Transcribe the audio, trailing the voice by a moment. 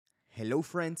Hello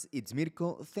friends, it's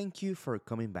Mirko, thank you for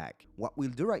coming back. What we'll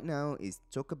do right now is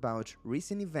talk about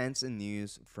recent events and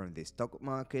news from the stock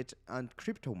market and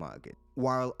crypto market.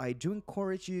 While I do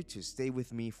encourage you to stay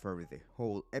with me for the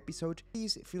whole episode,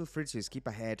 please feel free to skip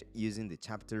ahead using the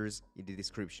chapters in the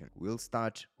description. We'll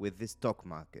start with the stock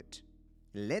market.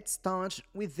 Let's start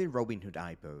with the Robinhood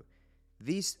IPO.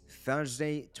 This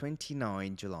Thursday,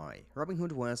 29 July,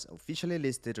 Robinhood was officially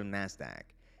listed on Nasdaq.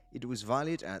 It was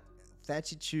valued at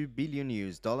 $32 billion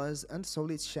and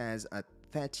sold its shares at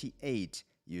 $38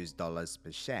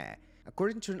 per share.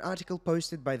 According to an article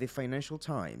posted by the Financial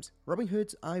Times,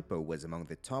 Robinhood's IPO was among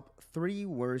the top 3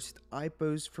 worst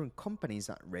IPOs from companies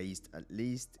that raised at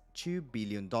least $2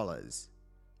 billion.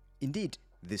 Indeed,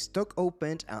 the stock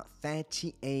opened at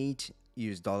 $38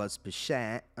 per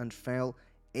share and fell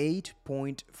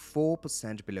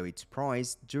 8.4% below its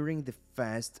price during the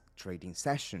first trading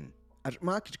session. At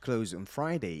market close on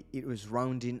Friday, it was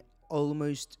rounding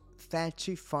almost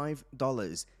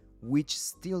 $35, which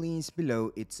still is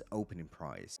below its opening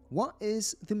price. What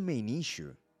is the main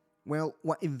issue? Well,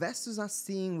 what investors are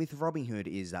seeing with Robinhood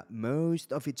is that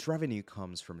most of its revenue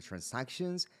comes from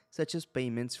transactions such as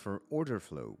payments for order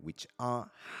flow, which are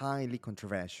highly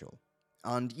controversial.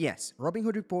 And yes,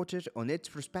 Robinhood reported on its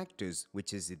prospectus,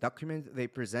 which is the document they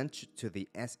present to the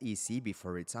SEC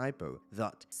before its IPO,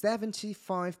 that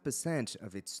 75%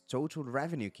 of its total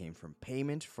revenue came from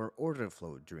payment for order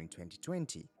flow during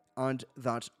 2020, and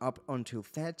that up until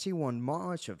 31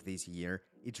 March of this year,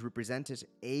 it represented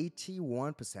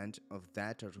 81% of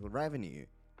that total revenue.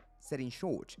 Said in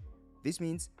short, this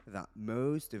means that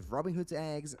most of Robinhood's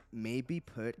eggs may be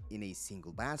put in a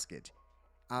single basket,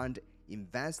 and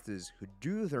investors who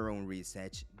do their own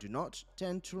research do not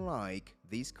tend to like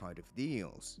these kind of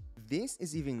deals. This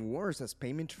is even worse as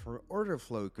payment for order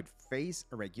flow could face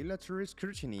a regulatory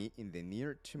scrutiny in the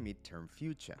near to mid-term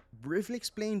future. Briefly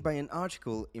explained by an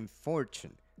article in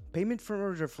Fortune, payment for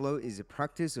order flow is a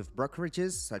practice of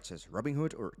brokerages such as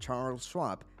Robinhood or Charles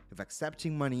Schwab of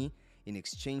accepting money in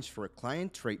exchange for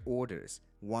client trade orders.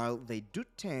 While they do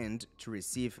tend to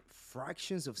receive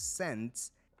fractions of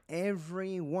cents,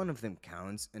 every one of them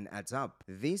counts and adds up.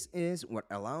 This is what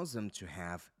allows them to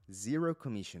have zero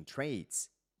commission trades.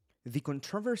 The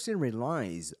controversy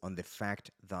relies on the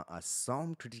fact that, as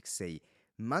some critics say,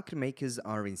 market makers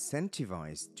are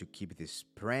incentivized to keep the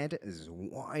spread as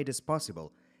wide as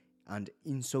possible, and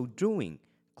in so doing,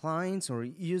 clients or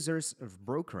users of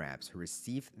broker apps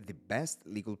receive the best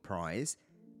legal price,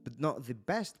 but not the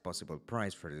best possible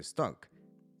price for the stock.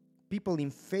 People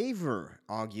in favor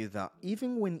argue that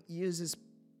even when users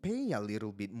pay a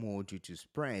little bit more due to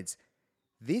spreads,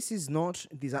 this is not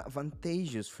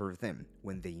disadvantageous for them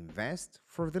when they invest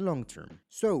for the long term.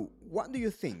 So, what do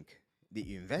you think? Did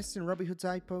you invest in Robinhood's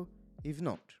IPO? If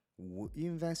not, would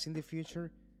you invest in the future?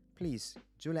 Please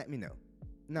do let me know.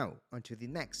 Now, on to the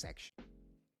next section.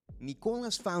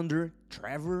 Nikola'S founder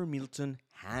Trevor Milton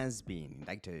has been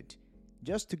indicted.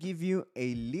 Just to give you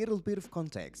a little bit of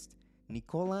context,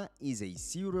 Nikola is a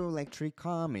zero-electric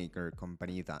car maker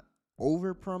company that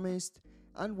overpromised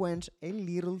and went a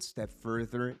little step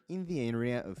further in the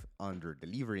area of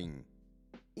under-delivering.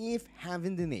 If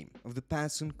having the name of the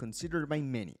person considered by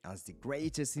many as the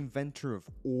greatest inventor of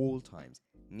all times,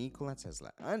 Nikola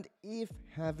Tesla, and if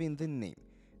having the name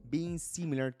being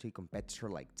similar to a competitor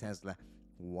like Tesla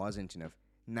wasn't enough,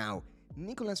 now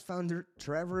Nikola'S founder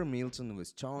Trevor Milton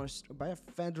was charged by a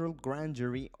federal grand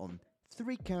jury on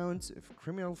 3 counts of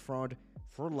criminal fraud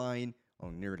for lying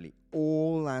on nearly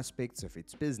all aspects of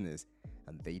its business.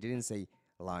 And they didn't say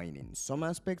lying in some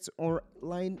aspects or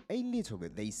lying a little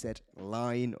bit, they said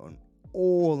lying on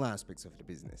all aspects of the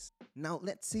business. Now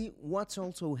let's see what's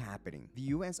also happening.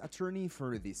 The US attorney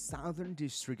for the Southern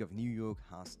District of New York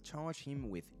has charged him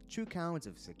with 2 counts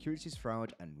of securities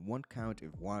fraud and 1 count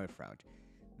of wire fraud.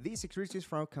 These securities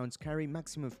fraud counts carry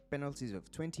maximum penalties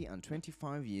of 20 and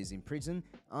 25 years in prison,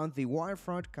 and the wire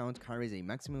fraud count carries a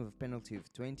maximum of penalty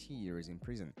of 20 years in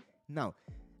prison. Now,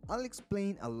 I'll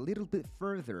explain a little bit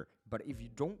further, but if you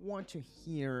don't want to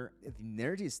hear the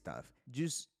nerdy stuff,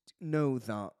 just know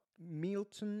that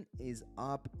Milton is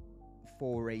up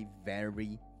for a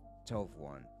very tough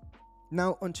one.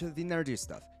 Now, onto the nerdy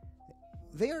stuff.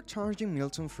 They are charging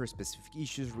Milton for specific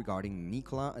issues regarding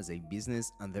Nikola as a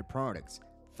business and their products.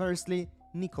 Firstly,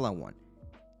 Nikola 1.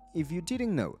 If you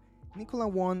didn't know, Nikola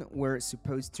 1 were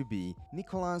supposed to be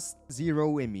Nikola'S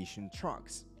zero-emission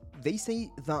trucks. They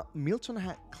say that Milton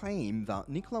had claimed that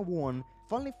Nikola 1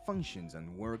 fully functions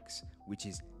and works, which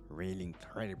is really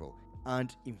incredible.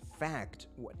 And in fact,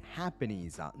 what happened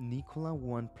is that Nikola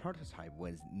 1 prototype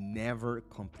was never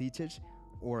completed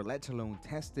or let alone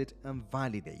tested and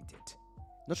validated.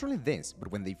 Not only this,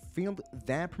 but when they filmed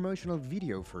their promotional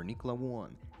video for Nikola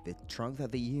 1, the truck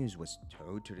that they used was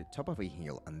towed to the top of a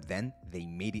hill, and then they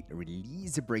made it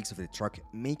release the brakes of the truck,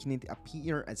 making it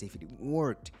appear as if it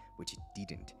worked, which it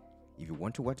didn't. If you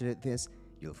want to watch this,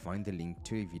 you'll find the link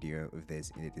to a video of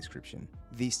this in the description.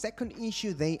 The second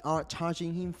issue they are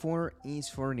charging him for is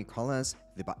for Nikola'S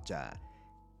the Badger.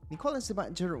 Nikola'S the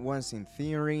Badger was, in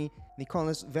theory,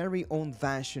 Nikola'S' very own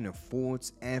version of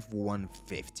Ford's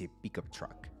F-150 pickup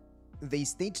truck. They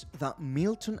state that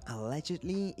Milton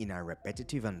allegedly, in a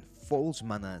repetitive and false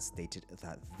manner, stated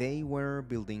that they were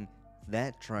building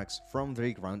their trucks from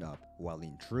the ground up, while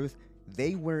in truth,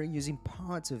 they were using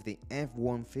parts of the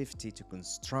F-150 to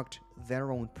construct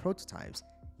their own prototypes,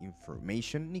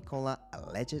 information Nikola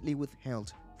allegedly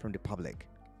withheld from the public.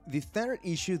 The third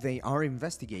issue they are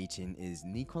investigating is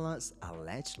Nikola'S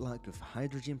alleged lack of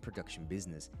hydrogen production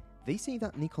business. They say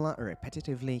that Nikola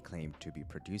repetitively claimed to be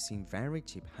producing very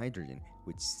cheap hydrogen,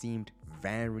 which seemed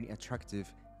very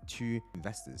attractive to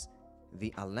investors.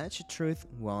 The alleged truth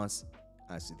was,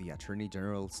 as the Attorney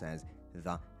General says,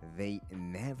 that they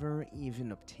never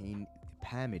even obtained the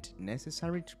permit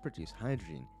necessary to produce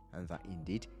hydrogen, and that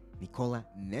indeed Nikola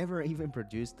never even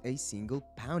produced a single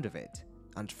pound of it.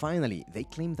 And finally, they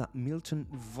claim that Milton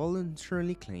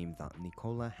voluntarily claimed that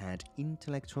Nikola had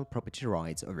intellectual property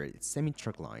rights over its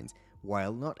semi-truck lines,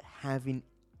 while not having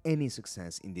any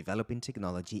success in developing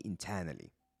technology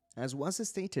internally. As was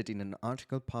stated in an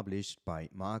article published by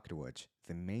MarketWatch,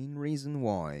 the main reason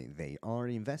why they are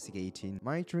investigating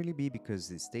might really be because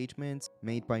the statements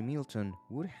made by Milton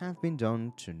would have been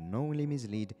done to knowingly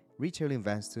mislead retail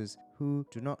investors who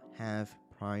do not have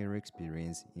prior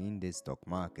experience in the stock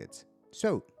market.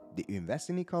 So, did you invest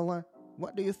in Nikola?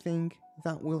 What do you think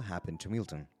that will happen to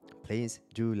Milton? Please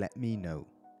do let me know.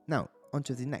 Now, on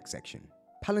to the next section.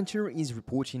 Palantir is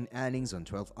reporting earnings on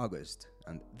 12 August,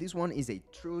 and this one is a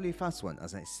truly fast one,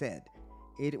 as I said.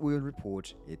 It will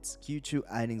report its Q2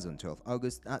 earnings on 12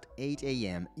 August at 8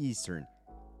 AM Eastern.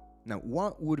 Now,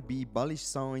 what would be bullish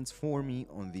signs for me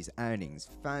on these earnings?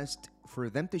 First, for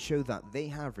them to show that they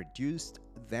have reduced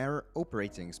their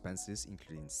operating expenses,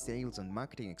 including sales and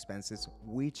marketing expenses,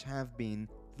 which have been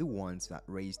the ones that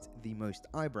raised the most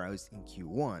eyebrows in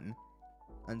Q1.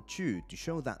 And two, to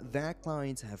show that their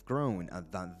clients have grown and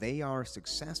that they are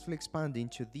successfully expanding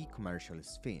to the commercial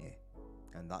sphere.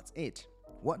 And that's it.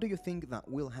 What do you think that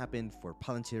will happen for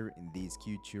Palantir in this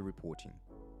Q2 reporting?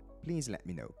 Please let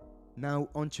me know. Now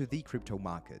onto the crypto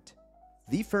market.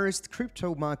 The first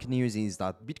crypto market news is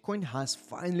that Bitcoin has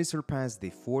finally surpassed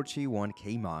the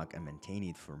 41k mark and maintained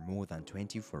it for more than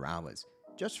 24 hours.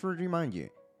 Just to remind you,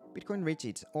 Bitcoin reached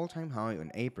its all-time high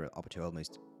on April up to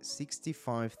almost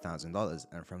 $65,000,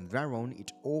 and from there on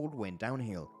it all went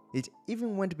downhill. It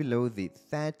even went below the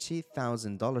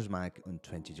 $30,000 mark on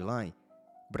 20 July.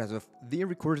 But as of the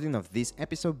recording of this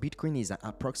episode, Bitcoin is at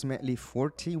approximately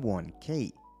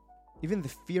 41k. Even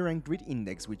the Fear and Greed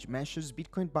Index, which measures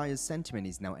Bitcoin buyers' sentiment,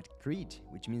 is now at greed,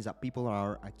 which means that people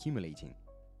are accumulating.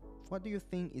 What do you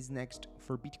think is next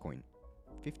for Bitcoin?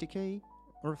 50k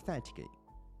or 30k?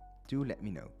 Do let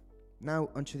me know. Now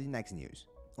onto the next news.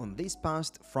 On this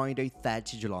past Friday,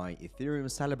 30 July, Ethereum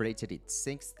celebrated its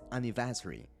 6th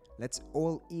anniversary. Let's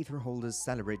all Ether holders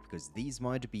celebrate, because this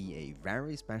might be a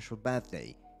very special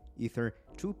birthday. Ether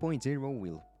 2.0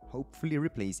 will hopefully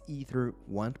replace Ether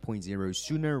 1.0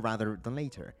 sooner rather than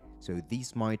later, so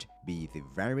this might be the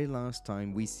very last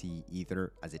time we see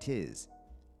Ether as it is.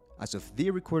 As of the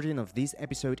recording of this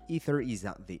episode, Ether is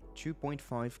at the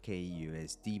 2.5k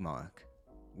USD mark.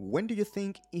 When do you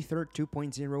think Ether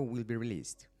 2.0 will be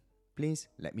released? Please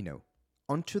let me know.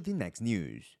 On to the next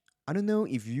news. I don't know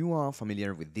if you are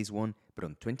familiar with this one, but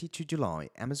on 22 July,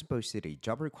 Amazon posted a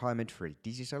job requirement for a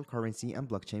digital currency and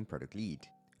blockchain product lead.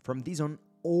 From this on,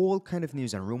 all kind of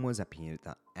news and rumors appeared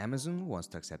that Amazon wants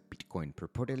to accept Bitcoin,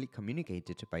 purportedly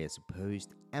communicated by a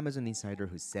supposed Amazon insider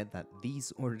who said that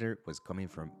this order was coming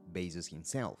from Bezos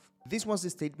himself. This was a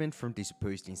statement from the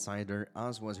supposed insider,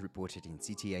 as was reported in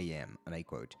CTAM, and I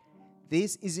quote,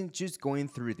 "This isn't just going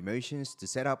through the motions to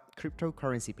set up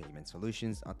cryptocurrency payment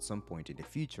solutions at some point in the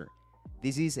future.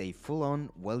 This is a full-on,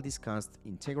 well-discussed,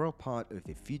 integral part of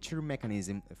the future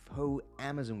mechanism of how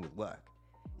Amazon will work.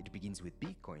 It begins with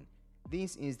Bitcoin.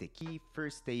 This is the key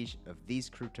first stage of this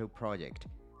crypto project,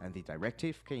 and the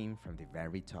directive came from the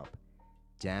very top,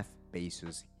 Jeff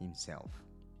Bezos himself."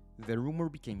 The rumor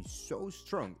became so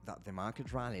strong that the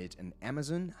market rallied and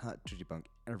Amazon had to debunk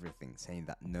everything, saying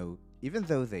that no, even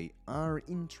though they are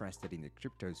interested in the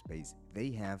crypto space,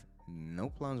 they have no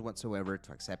plans whatsoever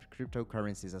to accept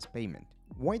cryptocurrencies as payment.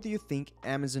 Why do you think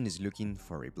Amazon is looking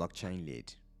for a blockchain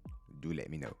lead? Do let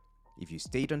me know. If you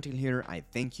stayed until here, I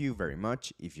thank you very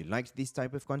much. If you liked this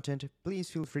type of content, please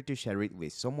feel free to share it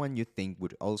with someone you think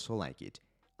would also like it.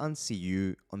 And see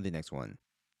you on the next one.